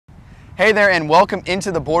Hey there, and welcome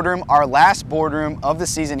into the Boardroom, our last Boardroom of the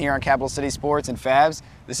season here on Capital City Sports. And Fabs,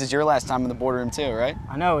 this is your last time in the Boardroom too, right?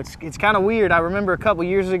 I know, it's kind of weird. I remember a couple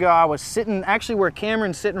years ago, I was sitting, actually where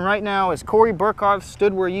Cameron's sitting right now, as Corey Burkhardt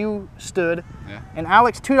stood where you stood, and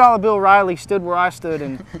Alex $2 Bill Riley stood where I stood,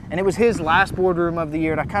 and it was his last Boardroom of the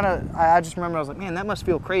year. And I just remember, I was like, man, that must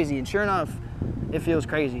feel crazy. And sure enough, it feels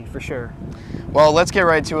crazy for sure. Well, let's get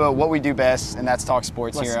right to it. What we do best, and that's talk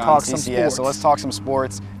sports here on CCS. So let's talk some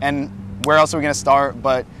sports. And where else are we going to start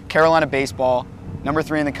but Carolina baseball, number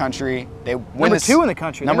 3 in the country. They win number 2 in the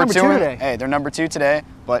country. Number 2 today. Hey, they're number 2 today,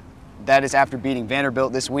 but that is after beating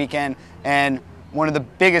Vanderbilt this weekend. And one of the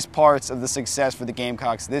biggest parts of the success for the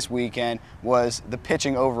Gamecocks this weekend was the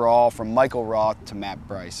pitching overall from Michael Roth to Matt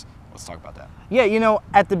Bryce. Let's talk about that. Yeah, you know,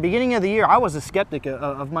 at the beginning of the year, I was a skeptic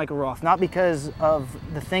of Michael Roth, not because of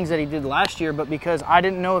the things that he did last year, but because I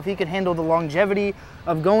didn't know if he could handle the longevity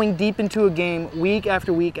of going deep into a game week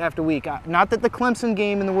after week after week. Not that the Clemson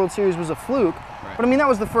game in the World Series was a fluke, but I mean, that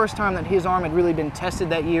was the first time that his arm had really been tested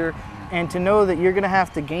that year. And to know that you're going to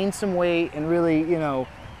have to gain some weight and really, you know,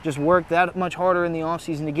 just work that much harder in the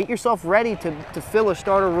offseason to get yourself ready to fill a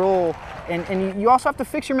starter role. And you also have to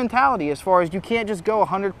fix your mentality as far as you can't just go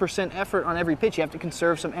 100% effort on every pitch. You have to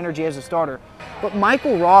conserve some energy as a starter. But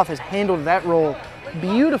Michael Roth has handled that role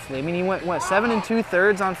beautifully. I mean, he went 7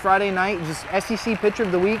 2/3 on Friday night, just SEC Pitcher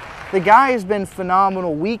of the Week. The guy has been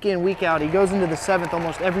phenomenal week in, week out. He goes into the 7th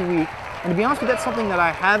almost every week. And to be honest with you, that's something that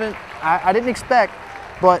I didn't expect.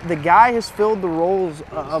 But the guy has filled the roles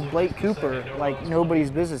of Blake Cooper like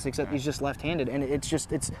nobody's business, except he's just left-handed. And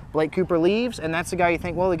it's Blake Cooper leaves, and that's the guy you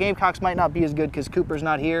think, well, the Gamecocks might not be as good because Cooper's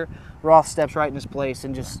not here. Roth steps right in his place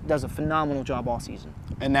and just does a phenomenal job all season.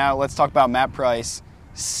 And now let's talk about Matt Bryce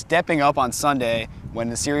stepping up on Sunday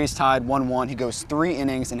when the series tied 1-1. He goes 3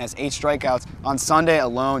 innings and has 8 strikeouts. On Sunday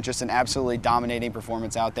alone, just an absolutely dominating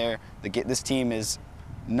performance out there. This team is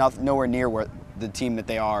nowhere near where the team that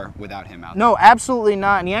they are without him out there. No, absolutely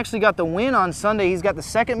not. And he actually got the win on Sunday. He's got the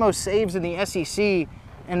 2nd most saves in the SEC,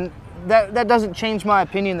 and that doesn't change my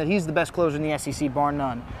opinion that he's the best closer in the SEC, bar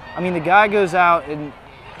none. I mean, the guy goes out and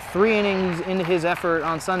 3 innings into his effort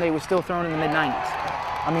on Sunday was still thrown in the mid-90s.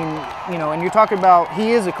 I mean, you know, and you're talking about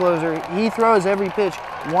he is a closer. He throws every pitch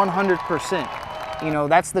 100%. You know,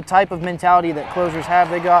 that's the type of mentality that closers have.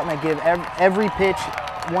 They go out and they give every pitch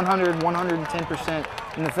 100, 110%.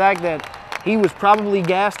 And the fact that he was probably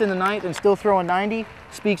gassed in the 9th and still throwing 90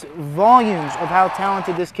 speaks volumes of how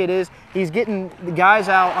talented this kid is. He's getting the guys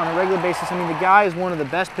out on a regular basis. I mean, the guy is one of the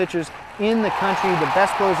best pitchers in the country, the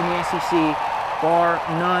best closer in the SEC, bar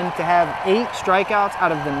none. To have 8 strikeouts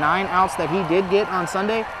out of the 9 outs that he did get on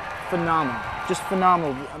Sunday, phenomenal. Just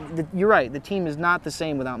phenomenal. You're right, the team is not the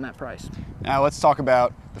same without Matt Bryce. Now let's talk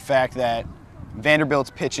about the fact that Vanderbilt's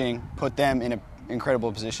pitching put them in an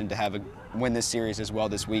incredible position to win this series as well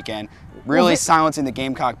this weekend, really silencing the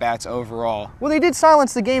Gamecock bats overall. Well, they did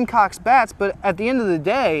silence the Gamecocks bats, but at the end of the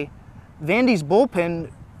day, Vandy's bullpen,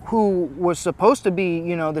 who was supposed to be,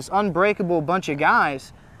 you know, this unbreakable bunch of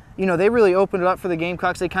guys, you know, they really opened it up for the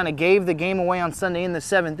Gamecocks. They kind of gave the game away on Sunday in the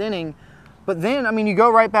 7th inning. But then, I mean, you go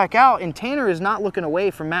right back out, and Tanner is not looking away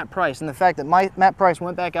from Matt Bryce. And the fact that Matt Bryce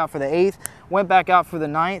went back out for the 8th, went back out for the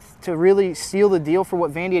 9th to really seal the deal for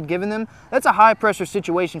what Vandy had given them, that's a high-pressure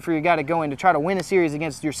situation for your guy to go in to try to win a series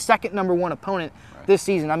against your 2nd #1 opponent this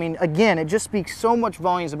season. I mean, again, it just speaks so much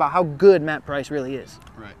volumes about how good Matt Bryce really is.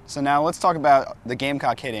 Right. So now let's talk about the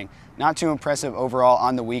Gamecock hitting. Not too impressive overall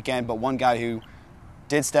on the weekend, but one guy who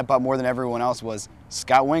did step up more than everyone else was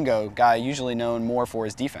Scott Wingo, guy usually known more for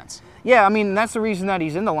his defense. Yeah, I mean, that's the reason that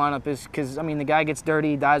he's in the lineup is because, I mean, the guy gets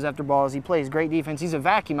dirty, dives after balls, he plays great defense. He's a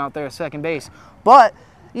vacuum out there at second base. But,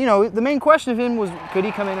 you know, the main question of him was, could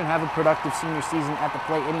he come in and have a productive senior season at the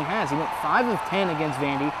plate? And he has. He went 5 of 10 against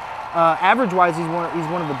Vandy. Average-wise, he's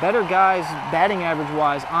one of the better guys, batting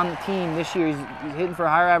average-wise, on the team this year. He's hitting for a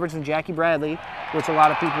higher average than Jackie Bradley, which a lot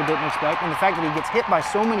of people didn't expect. And the fact that he gets hit by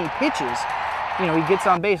so many pitches, you know, he gets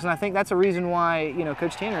on base, and I think that's a reason why, you know,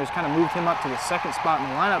 Coach Tanner has kind of moved him up to the 2nd spot in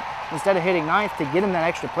the lineup instead of hitting 9th to get him that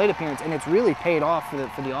extra plate appearance, and it's really paid off for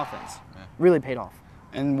the offense. Yeah. Really paid off.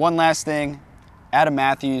 And one last thing, Adam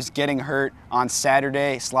Matthews getting hurt on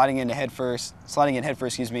Saturday, sliding in headfirst,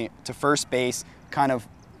 to first base, kind of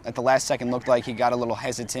at the last second looked like he got a little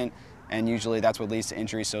hesitant. And usually that's what leads to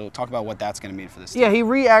injury. So talk about what that's going to mean for this team. Yeah, he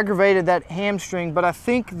re-aggravated that hamstring, but I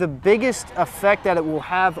think the biggest effect that it will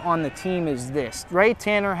have on the team is this. Ray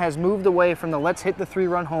Tanner has moved away from the let's hit the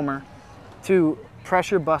 3-run homer to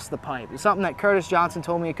pressure bust the pipe. It's something that Curtis Johnson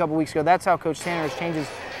told me a couple weeks ago. That's how Coach Tanner has changed his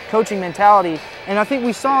coaching mentality. And I think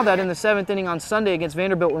we saw that in the 7th inning on Sunday against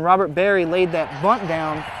Vanderbilt when Robert Berry laid that bunt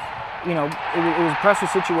down it was a pressure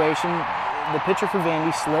situation. The pitcher for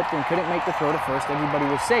Vandy slipped and couldn't make the throw to first. Everybody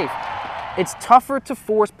was safe. It's tougher to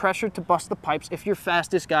force pressure to bust the pipes if your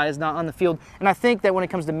fastest guy is not on the field. And I think that when it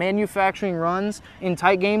comes to manufacturing runs in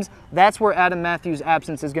tight games, that's where Adam Matthews'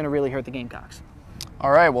 absence is going to really hurt the Gamecocks.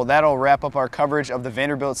 All right, well, that'll wrap up our coverage of the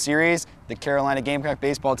Vanderbilt series. The Carolina Gamecock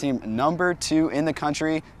baseball team, #2 in the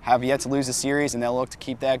country, have yet to lose a series, and they'll look to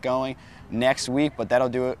keep that going next week. But that'll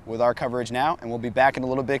do it with our coverage now, and we'll be back in a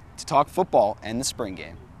little bit to talk football and the spring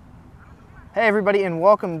game. Hey everybody, and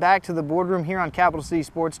welcome back to the Boardroom here on Capital City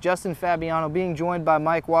Sports. Justin Fabiano being joined by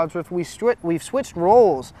Mike Wadsworth. We've switched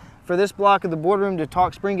roles for this block of the Boardroom to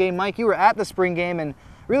talk spring game. Mike, you were at the spring game, and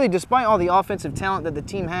really, despite all the offensive talent that the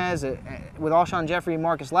team has with Alshon Jeffrey and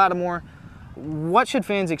Marcus Lattimore, what should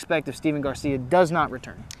fans expect if Steven Garcia does not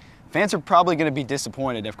return? Fans are probably going to be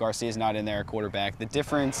disappointed if Garcia is not in there at quarterback. The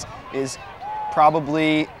difference is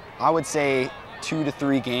probably, I would say, 2 to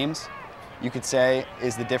 3 games. You could say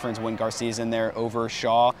is the difference when Garcia's in there over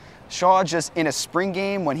Shaw. Shaw just in a spring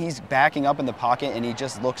game when he's backing up in the pocket and he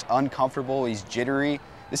just looks uncomfortable, he's jittery.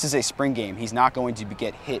 This is a spring game. He's not going to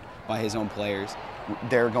get hit by his own players.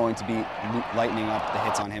 They're going to be lightening up the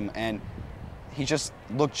hits on him, and he just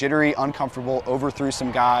looked jittery, uncomfortable, overthrew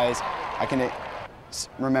some guys. I can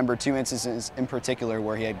remember 2 instances in particular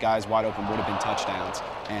where he had guys wide open, would have been touchdowns,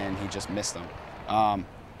 and he just missed them.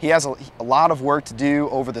 He has a lot of work to do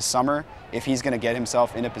over the summer if he's going to get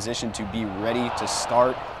himself in a position to be ready to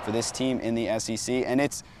start for this team in the SEC. And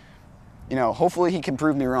it's, hopefully he can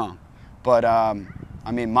prove me wrong. But,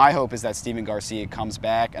 my hope is that Steven Garcia comes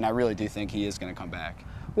back, and I really do think he is going to come back.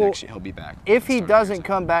 Well, next year, he'll be back. If he doesn't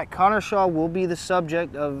come back, Connor Shaw will be the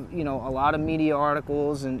subject of, a lot of media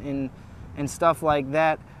articles and stuff like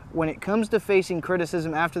that. When it comes to facing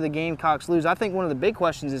criticism after the Gamecocks lose, I think one of the big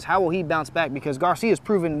questions is how will he bounce back, because Garcia's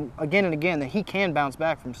proven again and again that he can bounce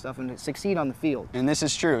back from stuff and succeed on the field. And this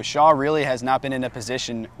is true. Shaw really has not been in a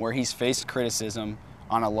position where he's faced criticism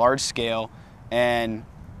on a large scale and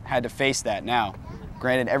had to face that. Now,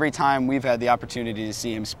 granted, every time we've had the opportunity to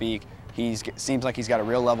see him speak, seems like he's got a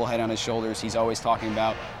real level head on his shoulders. He's always talking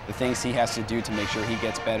about the things he has to do to make sure he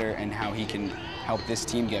gets better and how he can help this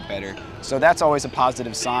team get better. So that's always a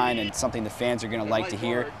positive sign and something the fans are going to like to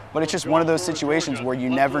hear. But it's just one of those situations where you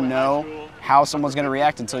never know how someone's going to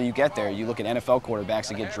react until you get there. You look at NFL quarterbacks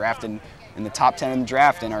that get drafted in the top 10 in the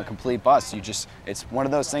draft and are a complete bust. It's one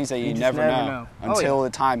of those things that you never know until the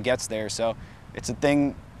time gets there. So it's a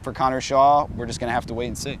thing for Connor Shaw. We're just going to have to wait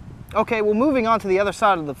and see. Okay, well, moving on to the other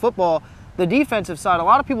side of the football, the defensive side. A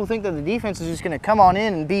lot of people think that the defense is just going to come on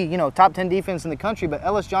in and be, top 10 defense in the country, but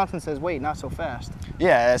Ellis Johnson says, wait, not so fast.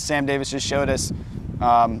 Yeah, as Sam Davis just showed us,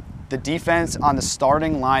 the defense on the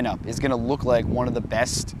starting lineup is going to look like one of the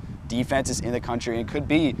best defenses in the country. It could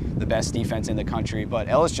be the best defense in the country, but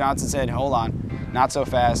Ellis Johnson said, hold on, not so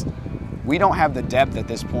fast. We don't have the depth at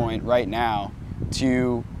this point right now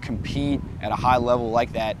to compete at a high level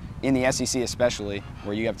like that in the SEC, especially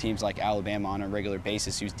where you have teams like Alabama on a regular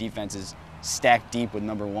basis whose defense is stacked deep with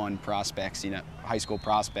 #1 prospects, high school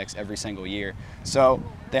prospects every single year. So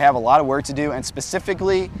they have a lot of work to do, and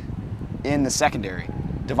specifically in the secondary.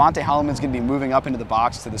 Devontae Holloman's going to be moving up into the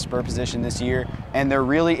box to the spur position this year, and there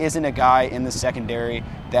really isn't a guy in the secondary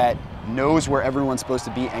that knows where everyone's supposed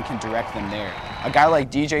to be and can direct them there. A guy like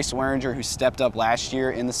DJ Swearinger, who stepped up last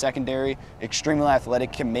year in the secondary, extremely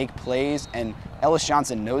athletic, can make plays, and Ellis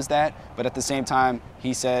Johnson knows that, but at the same time,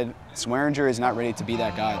 he said Swearinger is not ready to be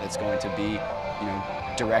that guy that's going to be,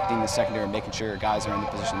 directing the secondary and making sure guys are in the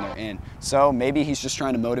position they're in. So maybe he's just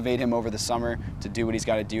trying to motivate him over the summer to do what he's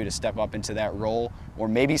got to do to step up into that role, or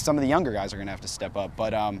maybe some of the younger guys are going to have to step up.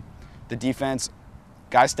 But the defense,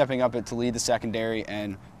 guys stepping up to lead the secondary,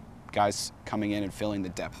 and guys coming in and filling the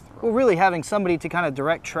depth. Well, really having somebody to kind of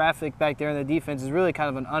direct traffic back there in the defense is really kind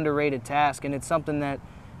of an underrated task, and it's something that,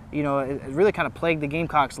 it really kind of plagued the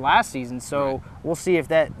Gamecocks last season. So we'll see if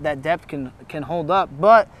that depth can hold up.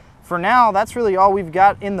 But for now, that's really all we've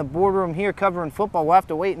got in the Boardroom here covering football. We'll have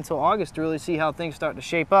to wait until August to really see how things start to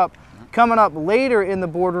shape up. Coming up later in the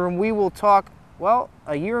Boardroom, we will talk,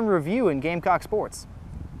 a year in review in Gamecock Sports.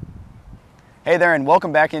 Hey there, and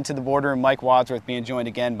welcome back into the Boardroom. Mike Wadsworth being joined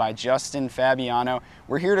again by Justin Fabiano.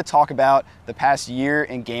 We're here to talk about the past year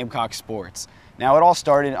in Gamecock sports. Now, it all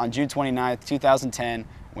started on June 29th, 2010,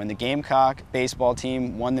 when the Gamecock baseball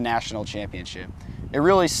team won the national championship. It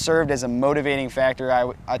really served as a motivating factor,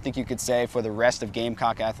 I think you could say, for the rest of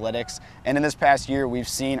Gamecock athletics. And in this past year, we've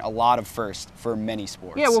seen a lot of firsts for many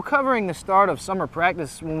sports. Yeah, well, covering the start of summer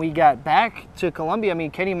practice when we got back to Columbia,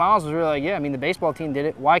 Kenny Miles was really like, the baseball team did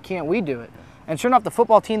it. Why can't we do it? And sure enough, the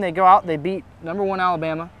football team, they go out, they beat #1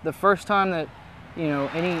 Alabama. The first time that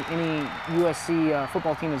any USC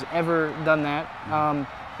football team has ever done that.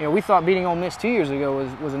 We thought beating Ole Miss 2 years ago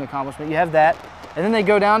was an accomplishment. You have that. And then they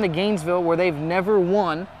go down to Gainesville, where they've never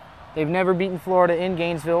won. They've never beaten Florida in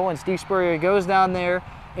Gainesville, and Steve Spurrier goes down there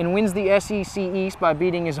and wins the SEC East by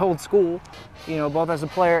beating his old school, both as a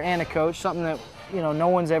player and a coach, something that, no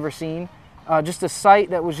one's ever seen. Just a sight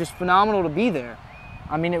that was just phenomenal to be there.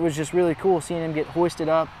 I mean, it was just really cool seeing him get hoisted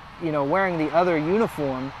up, wearing the other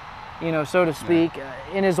uniform, so to speak,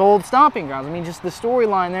 in his old stomping grounds. I mean, just the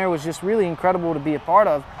storyline there was just really incredible to be a part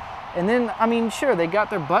of. And then, I mean, sure, they got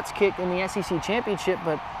their butts kicked in the SEC championship,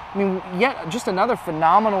 but I mean, yet just another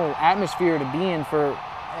phenomenal atmosphere to be in for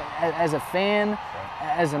as a fan,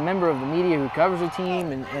 as a member of the media who covers the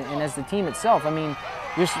team, and as the team itself. I mean,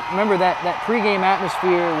 just remember that pregame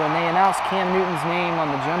atmosphere when they announced Cam Newton's name on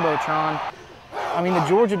the Jumbotron. I mean, the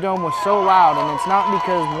Georgia Dome was so loud, and it's not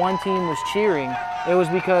because one team was cheering. It was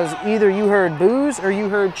because either you heard boos or you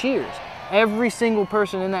heard cheers. Every single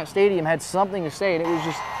person in that stadium had something to say, and it was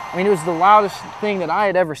just, I mean, it was the loudest thing that I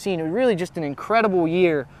had ever seen. It was really just an incredible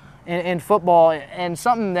year in football, and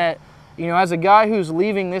something that, as a guy who's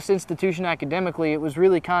leaving this institution academically, it was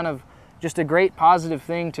really kind of just a great positive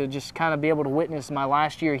thing to just kind of be able to witness my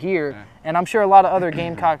last year here. Yeah. And I'm sure a lot of other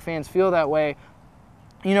Gamecock fans feel that way,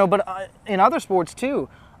 but in other sports too.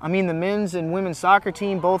 I mean, the men's and women's soccer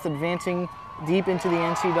team both advancing deep into the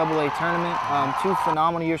NCAA tournament. 2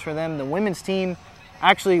 phenomenal years for them. The women's team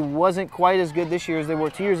actually wasn't quite as good this year as they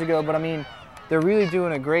were 2 years ago, but I mean, they're really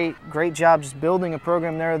doing a great job just building a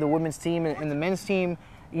program there, the women's team. And the men's team,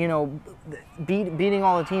 beating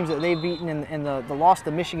all the teams that they've beaten, and the loss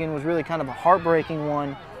to Michigan was really kind of a heartbreaking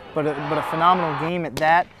one, but a phenomenal game at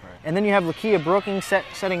that. Right. And then you have Lakia Brookings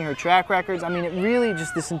setting her track records. I mean, it really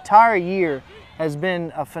just, this entire year has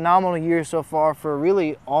been a phenomenal year so far for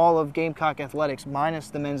really all of Gamecock athletics, minus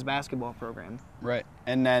the men's basketball program. Right.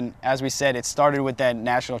 And then, as we said, it started with that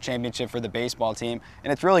national championship for the baseball team,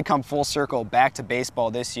 and it's really come full circle back to baseball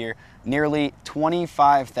this year. Nearly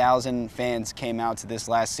 25,000 fans came out to this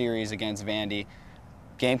last series against Vandy.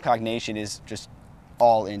 Gamecock Nation is just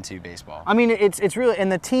all into baseball. I mean, it's really,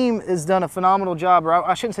 and the team has done a phenomenal job, or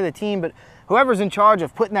I shouldn't say the team, but whoever's in charge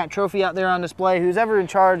of putting that trophy out there on display, who's ever in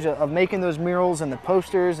charge of making those murals and the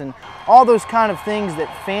posters and all those kind of things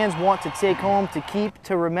that fans want to take home, to keep,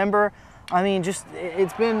 to remember. I mean,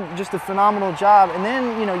 it's been just a phenomenal job. And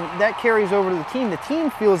then, that carries over to the team. The team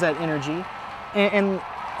feels that energy, and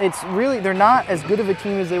it's really, they're not as good of a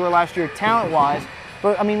team as they were last year talent-wise.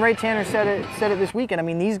 But, I mean, Ray Tanner said it this weekend. I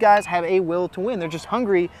mean, these guys have a will to win. They're just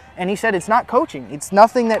hungry, and he said it's not coaching. It's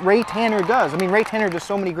nothing that Ray Tanner does. I mean, Ray Tanner does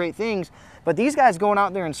so many great things, but these guys going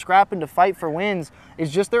out there and scrapping to fight for wins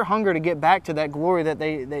is just their hunger to get back to that glory that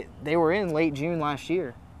they were in late June last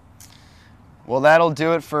year. Well, that'll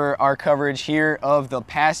do it for our coverage here of the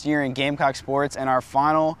past year in Gamecock Sports and our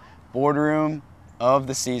final boardroom of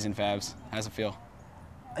the season, Fabs. How's it feel?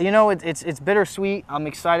 It's bittersweet. I'm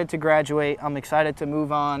excited to graduate. I'm excited to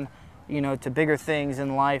move on, to bigger things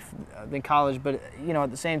in life than college. But,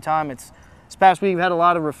 at the same time, this past week we've had a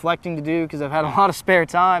lot of reflecting to do because I've had a lot of spare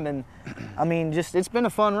time. And, I mean, it's been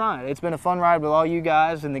a fun ride. It's been a fun ride with all you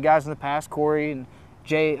guys and the guys in the past, Corey and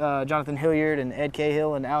Jonathan Hilliard and Ed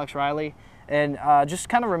Cahill and Alex Riley. And just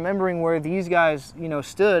kind of remembering where these guys,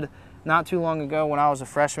 stood not too long ago when I was a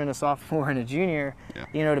freshman, a sophomore, and a junior.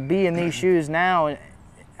 Yeah. To be in these shoes now,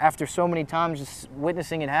 after so many times just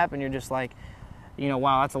witnessing it happen, you're just like,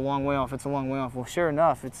 wow, that's a long way off. It's a long way off. Well, sure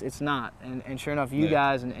enough, it's not. And sure enough, you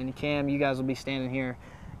guys and Cam, you guys will be standing here,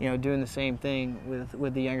 doing the same thing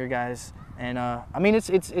with the younger guys. And I mean,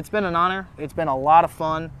 it's been an honor. It's been a lot of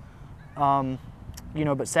fun.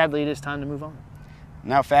 But sadly, it is time to move on.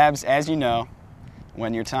 Now, Fabs, as you know,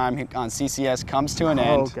 when your time on CCS comes to an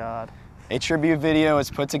end, a tribute video is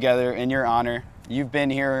put together in your honor. You've been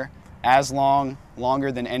here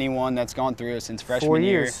longer than anyone that's gone through it since freshman 4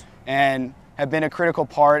 years. year, and have been a critical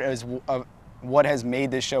part of what has made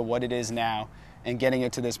this show what it is now and getting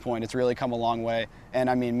it to this point. It's really come a long way, and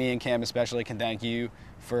I mean, me and Cam especially can thank you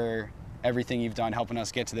for everything you've done helping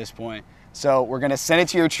us get to this point. So we're going to send it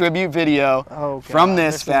to your tribute video from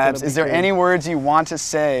this, Fabs. Is there any words you want to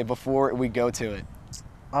say before we go to it?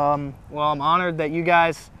 Well, I'm honored that you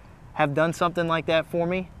guys have done something like that for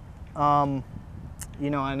me. I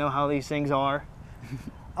know how these things are.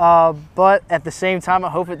 But at the same time, I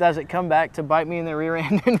hope it doesn't come back to bite me in the rear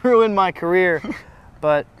end and ruin my career.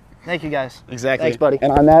 But thank you guys. Exactly. Thanks, buddy.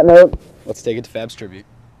 And on that note, let's take it to Fab's tribute.